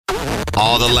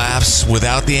All the laughs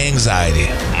without the anxiety.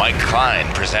 Mike Klein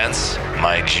presents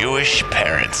My Jewish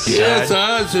Parents. Yes,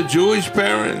 it's a Jewish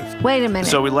parents. Wait a minute.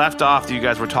 So we left off, you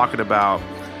guys were talking about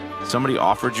somebody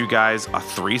offered you guys a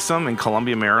threesome in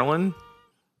Columbia, Maryland.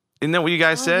 Isn't that what you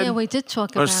guys said? Yeah, we did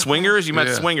talk Or about swingers? You met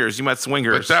Yeah. swingers. You met But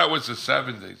swingers. that was the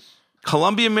 70s.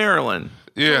 Columbia, Maryland.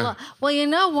 Yeah. Well, you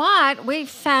know what? We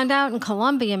found out in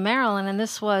Columbia, Maryland, and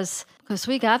this was because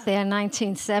we got there in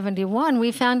 1971.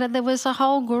 We found out there was a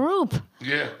whole group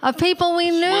Yeah. of people we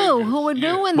knew Swingers, who were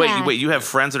yeah. doing Wait, that. you have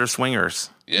friends that are swingers.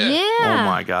 Yeah. Yeah. Oh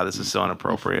my God, this is so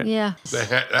inappropriate. Yeah.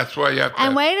 That's why you have to And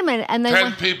have wait a minute. And they 10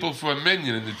 went. people for a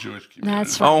million in the Jewish community.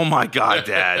 That's right. Oh my God,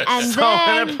 Dad. And so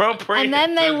then, inappropriate. and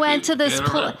then they Then went to this. they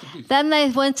don't have to be- Then they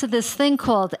went to this thing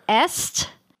called EST.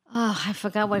 Oh, I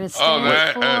forgot what it Oh,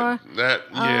 stands for.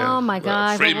 yeah. Oh, my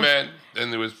God. Free men. Then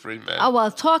there was free men. Oh,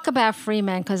 well, talk about free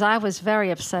men, because I was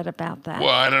very upset about that. Well,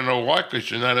 I don't know why,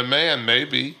 because you're not a man,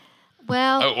 maybe.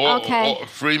 Well, okay.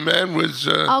 Free men was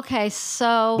Okay,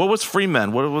 so... What was Free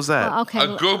Men? What was that? okay.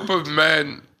 a group of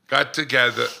men got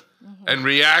together and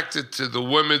reacted to the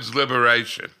women's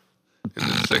liberation in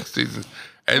the 60s.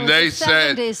 And they the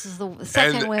said... 70s is the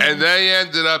second women. And they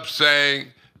ended up saying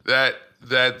that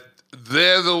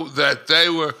they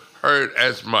were hurt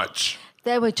as much,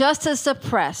 They were just as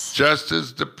depressed. just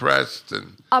as depressed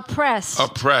and Oppressed.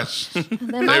 oppressed. might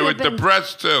They were have been-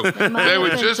 depressed too. might They have were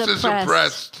been just as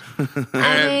depressed. oppressed.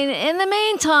 I mean, in the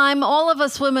meantime, all of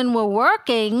us women were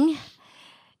working,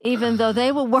 even though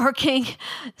they were working.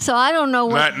 So I don't know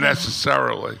what... Not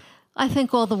necessarily. I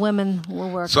think all the women were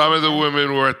working. Some of the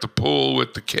women were at the pool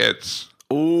with the kids.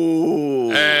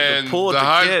 Ooh, And the pool with the the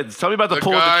hus- kids. Tell me about the the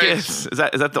pool with the guys- kids.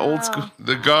 Is that the old school?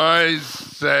 The guys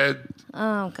said,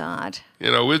 Oh, God.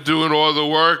 we're doing all the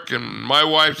work, and my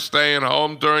wife's staying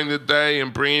home during the day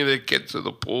and bringing the kids to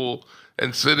the pool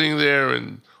and sitting there,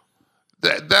 and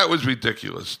that was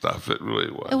ridiculous stuff. It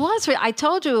really was. It was. I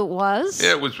told you it was.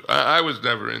 Yeah, it was. I was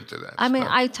never into that. I mean,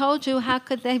 stuff. I told you, how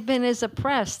could they have been as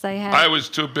oppressed? They had... I was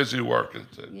too busy working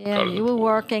to Yeah, go to the you were pool.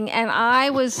 working, and I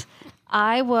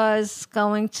was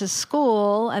going to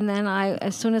school, and then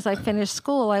as soon as I finished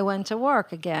school, I went to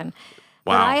work again.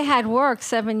 But Wow. I had worked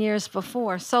 7 years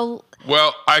before, so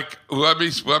Well,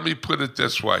 let me put it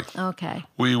this way: okay.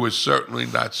 we were certainly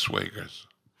not swingers.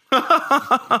 We're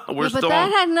But still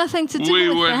that had nothing to do We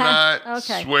with were that. not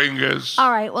Okay. swingers.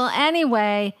 All right. Well,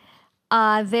 anyway,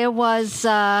 there was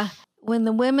when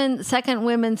the second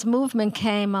women's movement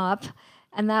came up,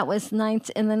 and that was in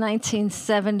the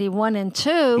 1971 and 2.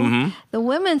 Mm-hmm. The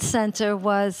Women's Center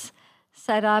was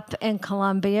set up in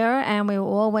Columbia, and we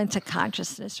all went to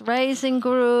consciousness raising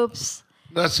groups.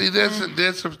 Now, see,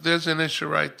 there's an issue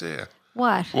right there.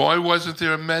 What? Why wasn't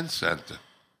there a men's center?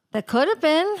 There could have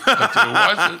been. But there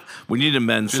wasn't. we need a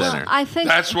men's center. I think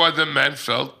That's why the men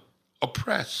felt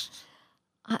oppressed.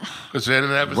 Because they didn't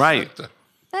have a Right. center.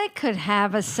 they could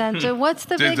have a center. What's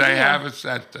the Did big they deal? have a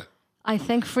center? I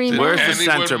think free Did men. Where's the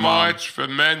anyone center, Mom? march for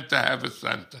men to have a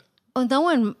center? Oh, no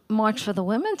one marched for the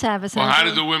women to have a center. Well, how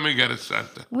did the women get a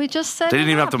center? We just set They it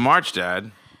didn't even up. have to march,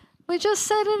 Dad. We just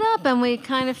set it up, and we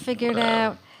kind of figured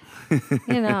out,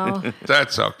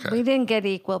 That's okay. we didn't get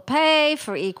equal pay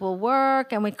for equal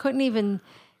work, and we couldn't even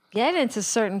get into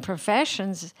certain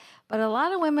professions. But a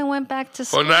lot of women went back to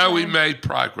school. Well, now we made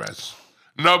progress.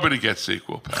 Nobody gets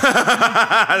equal pay.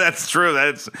 That's true.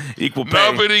 That's equal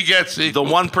pay. Nobody gets The equal.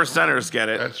 1%ers get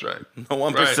it. That's right. The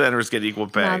 1%ers get equal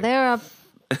pay. Now they're up.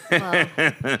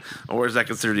 Or is that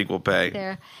considered equal pay?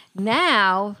 There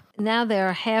now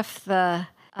they're half the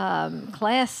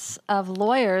class of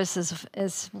lawyers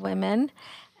is women,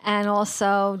 and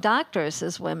also doctors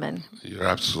is women. You're But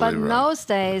absolutely in right. those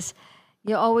days,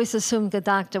 you always assumed the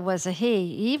doctor was a he.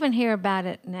 You even hear about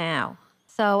it now.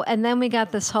 So, and then we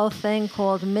got this whole thing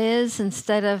called Ms.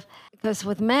 because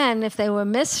with men, if they were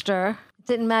Mr., it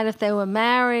didn't matter if they were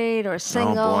married or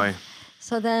single. Oh, boy.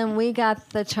 So then we got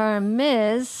the term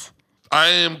Ms. I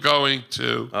am going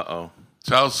to Uh-oh.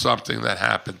 tell something that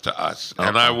happened to us,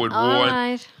 and I would All warn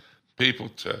right. people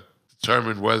to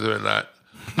determine whether or not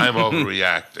I'm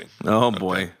overreacting. Oh,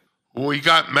 boy. When we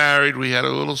got married, we had a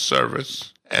little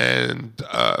service, and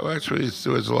actually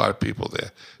there was a lot of people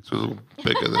there. It was a little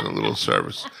bigger than a little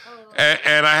service.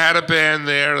 And I had a band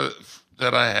there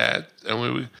that I had,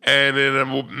 and in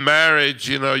a marriage,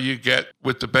 you get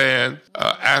with the band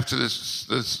after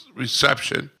this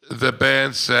reception. The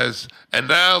band says, and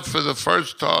now for the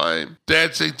first time,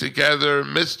 dancing together,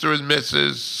 Mr. and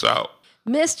Mrs. So.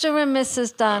 Mr. and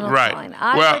Mrs. Donald Right. Klein.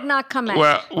 I would not come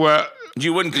out. Well,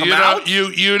 You wouldn't come out?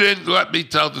 You didn't let me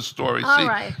tell the story. All See,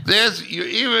 right. you're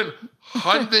even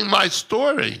hunting my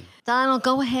story. Donald,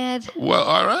 go ahead. Well,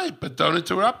 all right, but don't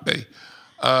interrupt me.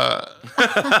 always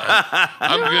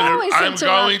I'm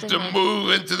going interrupting to me.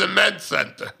 move into the med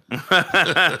center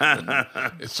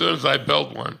as soon as I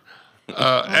build one.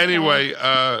 Anyway,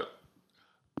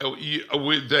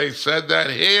 they said that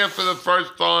here for the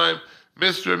first time,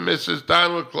 Mr. and Mrs.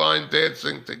 Donald Klein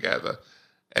dancing together.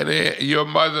 And your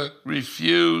mother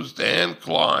refused, Anne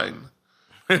Klein,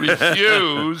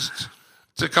 refused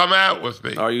to come out with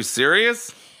me. Are you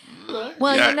serious?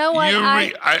 Well, you know what?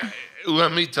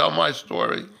 Let me tell my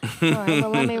story. All right,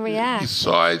 well, let me react.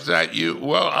 Besides that,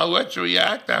 I'll let you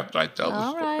react after I tell the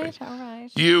All story. right, all right.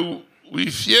 You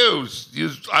refused.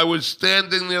 I was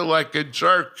standing there like a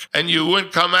jerk, and you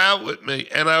wouldn't come out with me.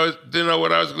 And didn't know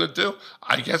what I was going to do.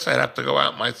 I guess I'd have to go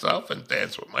out myself and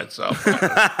dance with myself.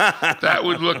 That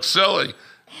would look silly.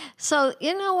 So,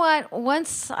 you know what?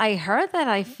 Once I heard that,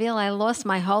 I feel I lost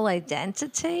my whole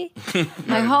identity.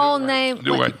 My whole name.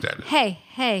 New identity.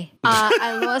 Hey.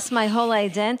 I lost my whole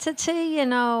identity, you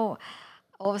know.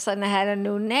 All of a sudden, I had a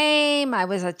new name. I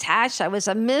was attached. I was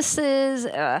a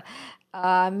Mrs.,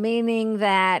 meaning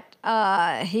that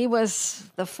he was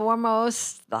the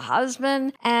foremost, the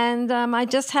husband. And I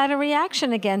just had a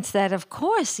reaction against that. Of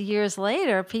course, years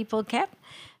later,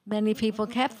 many people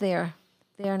kept their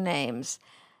names.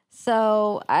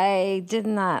 So I did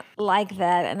not like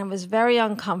that, and it was very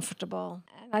uncomfortable.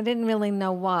 And I didn't really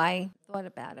know why I thought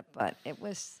about it, but it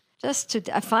was just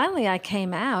finally I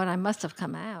came out. I must have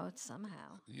come out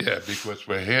somehow. Yeah, because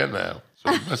we're here now.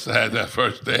 So we must have had that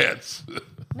first dance.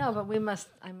 No, but I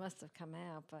must have come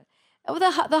out. But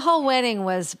the whole wedding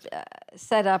was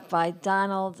set up by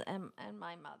Donald and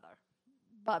my mother,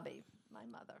 Bubby, my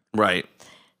mother. Right.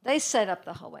 They set up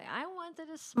the whole way. I wanted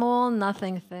a small,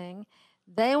 nothing thing.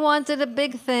 They wanted a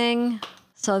big thing,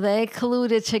 so they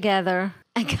colluded together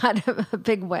and got a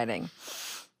big wedding.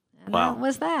 And Wow. that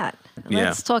was that. Yeah.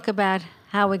 Let's talk about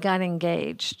how we got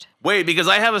engaged. Wait, because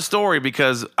I have a story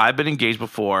because I've been engaged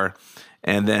before.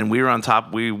 And then we were on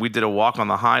top. We did a walk on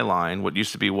the High Line, what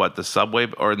used to be the subway,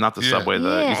 or not the Yeah. subway.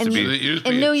 Used to be It used to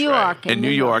in be New a train. York. in New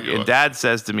York. And Dad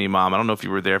says to me, Mom, I don't know if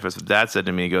you were there, but Dad said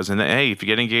to me, he goes, hey, if you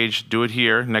get engaged, do it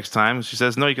here next time. She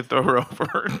says, no, you can throw her over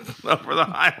the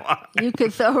High Line. You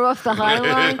could throw her off the High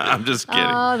Line? I'm just kidding.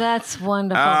 Oh, that's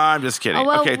wonderful. I'm just kidding. Oh,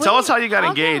 well, okay, tell us how you got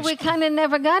okay, engaged. We kind of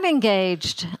never got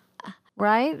engaged,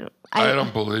 right? I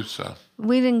don't believe so.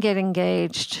 We didn't get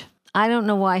engaged. I don't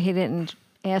know why he didn't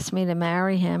ask me to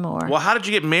marry him or... Well, how did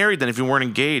you get married then if you weren't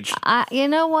engaged? You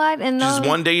know what? And Just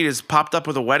one day you just popped up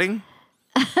with a wedding?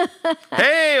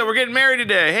 Hey, we're getting married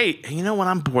today. Hey, you know what?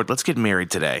 I'm bored. Let's get married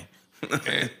today.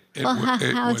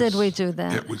 How did we do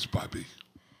that? It was Bubby.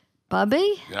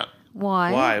 Bubby? Yeah.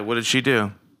 Why? Why? What did she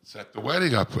do? Set the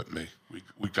wedding up with me.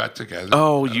 We got together.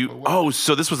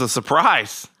 So this was a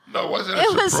surprise. No, it wasn't a It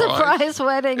surprise. was a surprise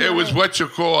wedding. It was right? what you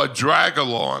call a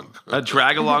drag-along. A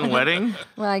drag-along wedding?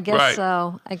 Well, I guess Right.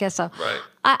 so. I guess so. Right.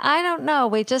 I don't know.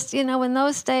 We just, in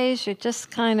those days, you just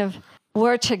kind of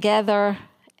were together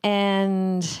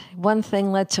and one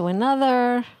thing led to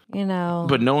another,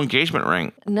 But no engagement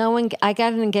ring. I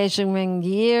got an engagement ring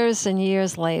years and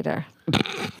years later.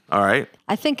 All right.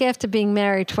 I think after being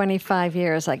married 25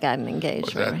 years, I got an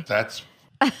engagement ring.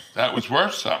 That was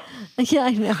worth something. Yeah,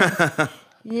 I know.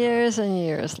 Years and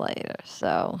years later.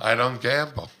 So, I don't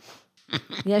gamble.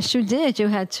 yes, you did. You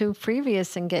had 2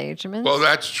 previous engagements. Well,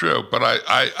 that's true, but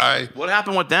I What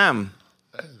happened with them?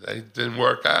 they didn't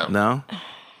work out. No?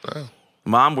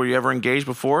 Mom, were you ever engaged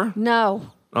before?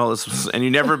 No. Oh, and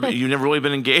you never really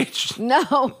been engaged?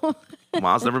 No.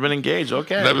 Mom's never been engaged.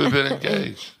 Okay. Never been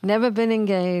engaged. Never been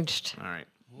engaged. All right.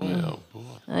 Oh, boy.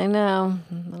 I know.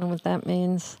 I don't know what that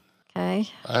means. Okay.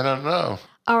 I don't know.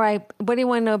 All right. What do you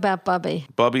want to know about Bubby?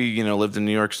 Bubby, lived in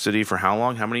New York City for how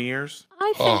long? How many years?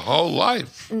 I A think. whole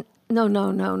life.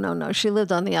 No. She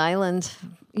lived on the island.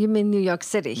 You mean New York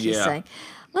City, he's Yeah. saying.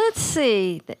 Let's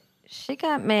see. She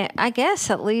got married, I guess,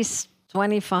 at least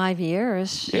 25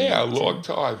 years. Yeah, a long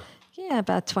time. Yeah,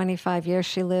 about 25 years.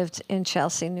 She lived in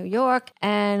Chelsea, New York.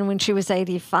 And when she was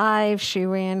 85, she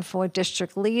ran for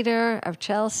district leader of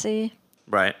Chelsea.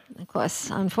 Right. Of course,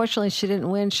 unfortunately, she didn't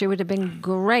win. She would have been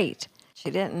great.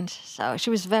 She didn't. So she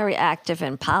was very active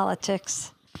in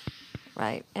politics.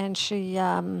 Right. And she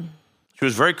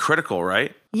was very critical,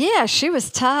 right? Yeah, she was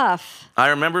tough. I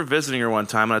remember visiting her one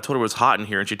time, and I told her it was hot in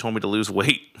here, and she told me to lose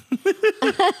weight.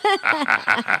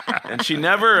 And she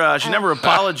never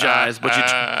apologized, but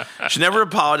she never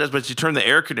apologized, but she turned the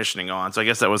air conditioning on. So I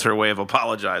guess that was her way of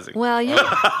apologizing. Well, you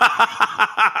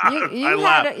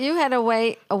had a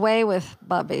way with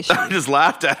Bubby. I just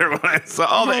laughed at her when I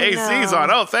saw the AC's on.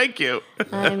 Oh, thank you.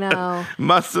 I know.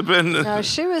 Must have been. No,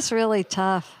 she was really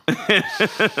tough.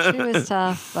 She was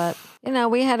tough, but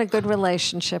we had a good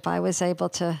relationship. I was able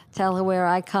to tell her where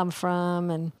I come from,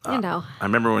 and I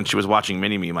remember when she was watching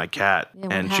Mini-Me, my cat,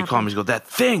 what and she happened? called me. She goes, "That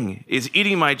thing is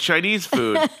eating my Chinese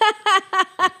food."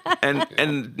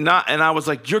 and I was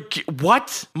like,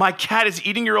 what? My cat is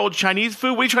eating your old Chinese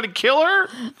food? What, are you trying to kill her?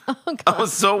 I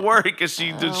was so worried because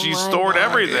she stored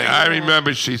everything. I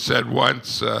remember she said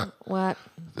once, what?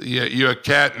 your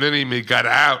cat Mini-Me got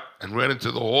out and went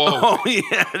into the hall. Oh,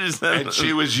 yeah. And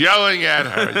she was yelling at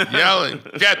her,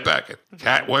 get back. The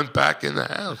cat went back in the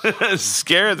house.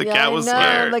 Scared. The Yeah, cat I was know,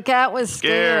 scared. The cat was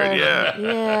scared. Yeah.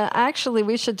 Yeah. Actually,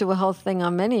 we should do a whole thing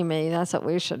on Mini-Me. That's what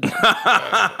we should do.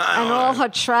 And all her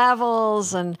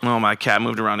travels and. Oh, my cat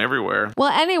moved around everywhere.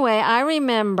 Well, anyway, I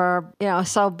remember,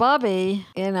 so Bubby,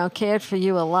 cared for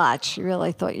you a lot. She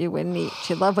really thought you were neat.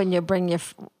 She loved when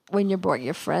you brought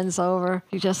your friends over.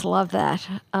 You just loved that.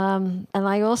 And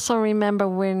I also remember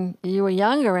when you were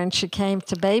younger and she came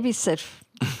to babysit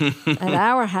at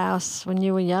our house when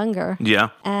you were younger. Yeah.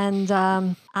 And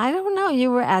I don't know,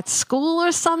 you were at school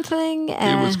or something. He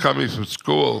And, was coming from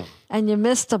school. And you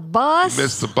missed a bus.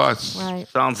 Missed the bus. Right.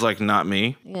 Sounds like not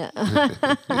me. Yeah.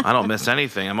 I don't miss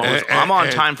anything. I'm on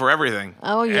time for everything.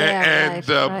 Oh, yeah. And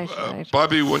right.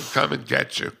 Bubby would come and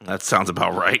get you. That sounds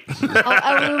about right.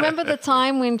 I remember the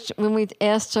time when we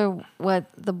asked her what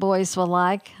the boys were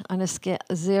like on a scale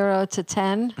 0 to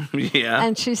 10. Yeah.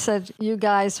 And she said, you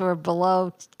guys were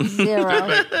below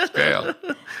 0. Scale.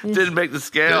 Didn't make the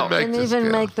scale. Didn't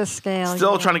even make the scale.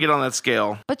 Still yeah. trying to get on that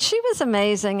scale. But she was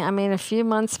amazing. I mean, a few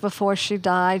months before she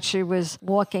died, she was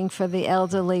walking for the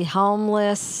elderly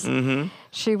homeless. Mm-hmm.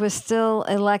 She was still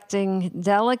electing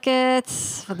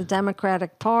delegates for the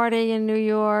Democratic Party in New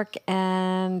York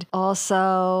and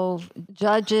also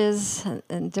judges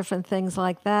and different things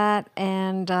like that.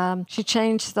 And she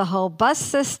changed the whole bus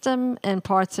system in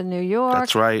parts of New York.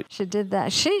 That's right. She did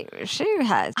that. She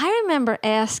has. I remember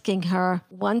asking her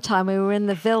one time, we were in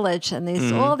the Village and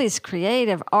all these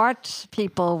creative art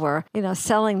people were,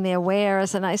 selling their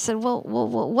wares. And I said, well,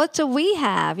 what do we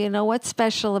have? What's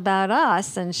special about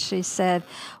us? And she said,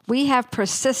 we have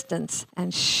persistence.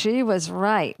 And she was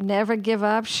right. Never give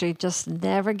up. She just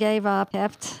never gave up.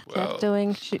 Kept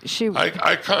doing.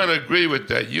 I kind of agree with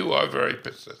that. You are very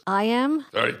persistent. I am?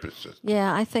 Very persistent.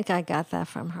 Yeah, I think I got that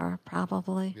from her,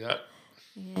 probably. Yeah.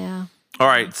 Yeah. All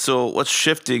right, so let's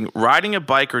shifting. Riding a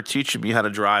bike or teaching me how to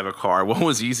drive a car. What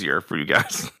was easier for you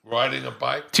guys? Riding a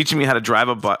bike? Teaching me how to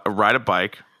ride a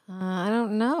bike. I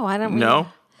don't know. I don't No? really-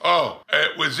 Oh,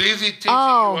 it was easy teaching you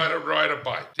how to ride a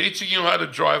bike. Teaching you how to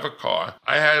drive a car.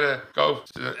 I had to go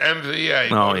to the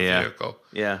MVA motor vehicle.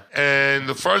 Yeah. And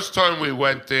the first time we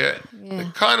went there,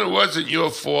 it kind of wasn't your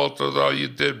fault, although you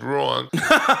did wrong.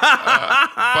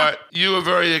 But you were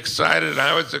very excited.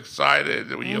 I was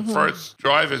excited. It was your first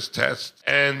driver's test.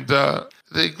 And the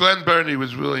Glen Burnie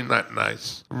was really not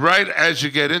nice. Right as you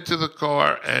get into the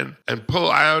car and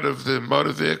pull out of the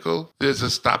motor vehicle, there's a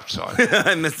stop sign.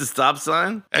 I missed the stop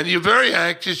sign? And you're very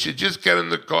anxious. You just get in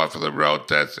the car for the road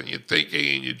test and you're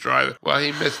thinking and you drive it. Well,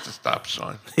 he missed the stop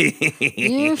sign.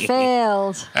 You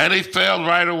failed. And he failed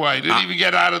right away. Didn't even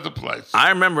get out of the place. I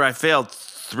remember I failed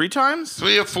 3 times?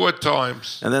 3 or 4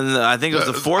 times. And then I think it was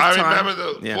the 4th time. I remember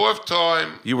the 4th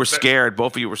time. You were scared.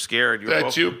 Both of you were scared.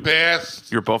 You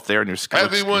passed. You were both there and you were scared.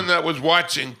 Everyone that was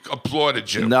watching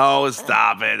applauded you. No,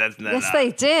 stop it. That's Yes,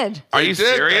 they did. Are you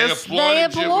serious? They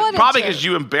applauded Probably you. because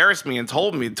you embarrassed me and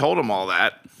told him all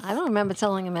that. I don't remember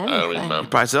telling him anything. I don't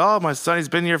remember. I said, "Oh, my son, he's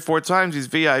been here 4 times. He's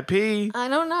VIP. I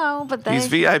don't know, but they. He's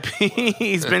VIP.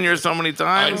 He's been here so many I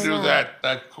times." knew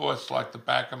that course like the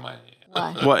back of my hand.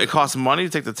 What? What? It costs money to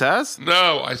take the test?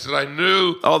 No, I said I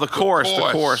knew. Oh, the course.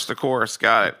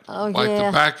 Got it. Oh, Like yeah.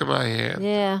 the back of my hand.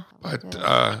 Yeah.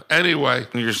 But anyway,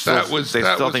 You're still, that was they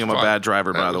that still was think I'm a fun. bad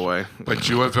driver, That by the was- way. But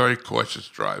you are a very cautious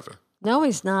driver. No,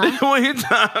 he's not. What are you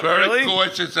talking? Very Really?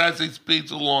 cautious as he speeds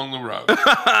along the road.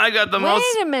 I got the most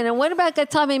Wait a minute. What about the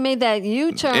time he made that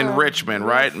U-turn? in Richmond,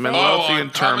 right? Midlothian on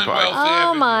Turnpike. Commonwealth Oh,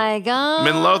 Avenue. my God.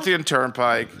 Midlothian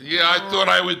Turnpike. Yeah, I thought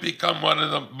I would become one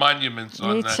of the monuments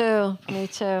on Me that. too. Me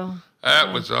too.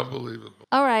 That was unbelievable.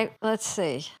 All right. Let's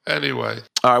see. Anyway,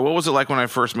 All right, what was it like when I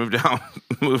first moved out?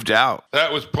 moved out.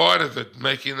 that was part of it,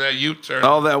 making that U-turn.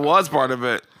 Oh, that was part of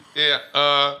it. Yeah.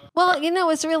 Well,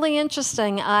 it's really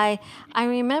interesting. I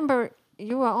remember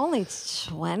you were only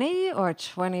 20 or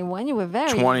 21. You were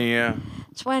very 20, yeah.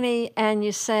 20, and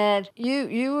you said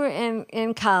you were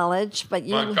in college, but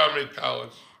you Montgomery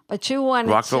College. wanted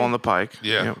Rockville to, on the Pike.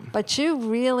 Yeah. Yep. but you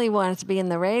really wanted to be in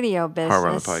the radio business. Harvard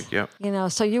on the Pike,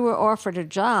 yep. So you were offered a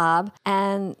job,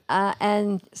 and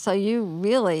so you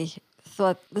really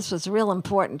thought this was real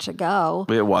important to go.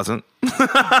 It wasn't.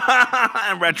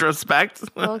 In retrospect.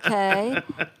 Okay.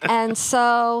 And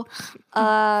so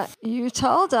you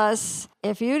told us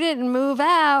if you didn't move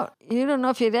out, you don't know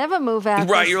if you'd ever move out.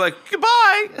 Right. You're like,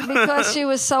 goodbye. Because she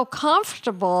was so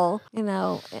comfortable, you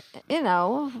know, in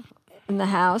the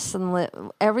house, and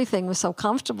everything was so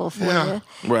comfortable for you.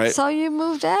 Right. So you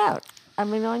moved out. I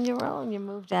mean, on your own, you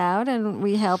moved out, and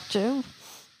we helped you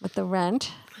with the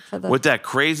rent. With that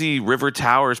crazy River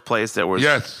Towers place that was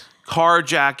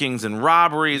carjackings and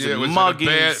robberies and it was muggings.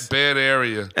 in a bad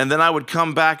area. And then I would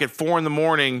come back at 4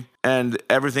 a.m. and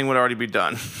everything would already be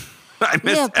done. I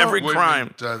missed every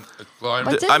crime.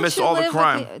 I missed all the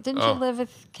crime. Didn't you live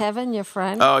with Kevin, your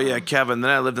friend? Oh yeah, Kevin.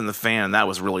 Then I lived in the Fan, and that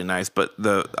was really nice. But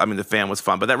the Fan was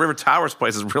fun. But that River Towers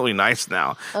place is really nice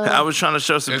now. I was trying to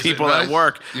show some people at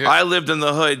work. Yeah. I lived in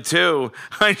the hood too.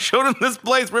 I showed them this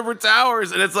place, River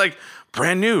Towers, and it's like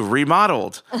brand new,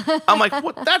 remodeled. I'm like,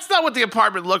 what? That's not what the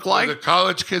apartment looked like. Do the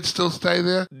college kids still stay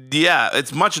there? Yeah,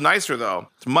 it's much nicer though.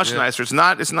 It's much nicer. It's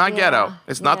not ghetto.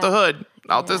 It's not the hood.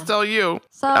 I'll just tell you.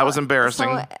 That was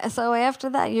embarrassing. So after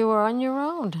that, you were on your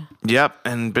own. Yep,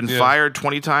 and been fired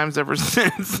 20 times ever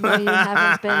since. No, you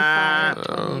haven't been fired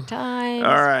 20 times.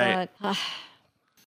 All right. But,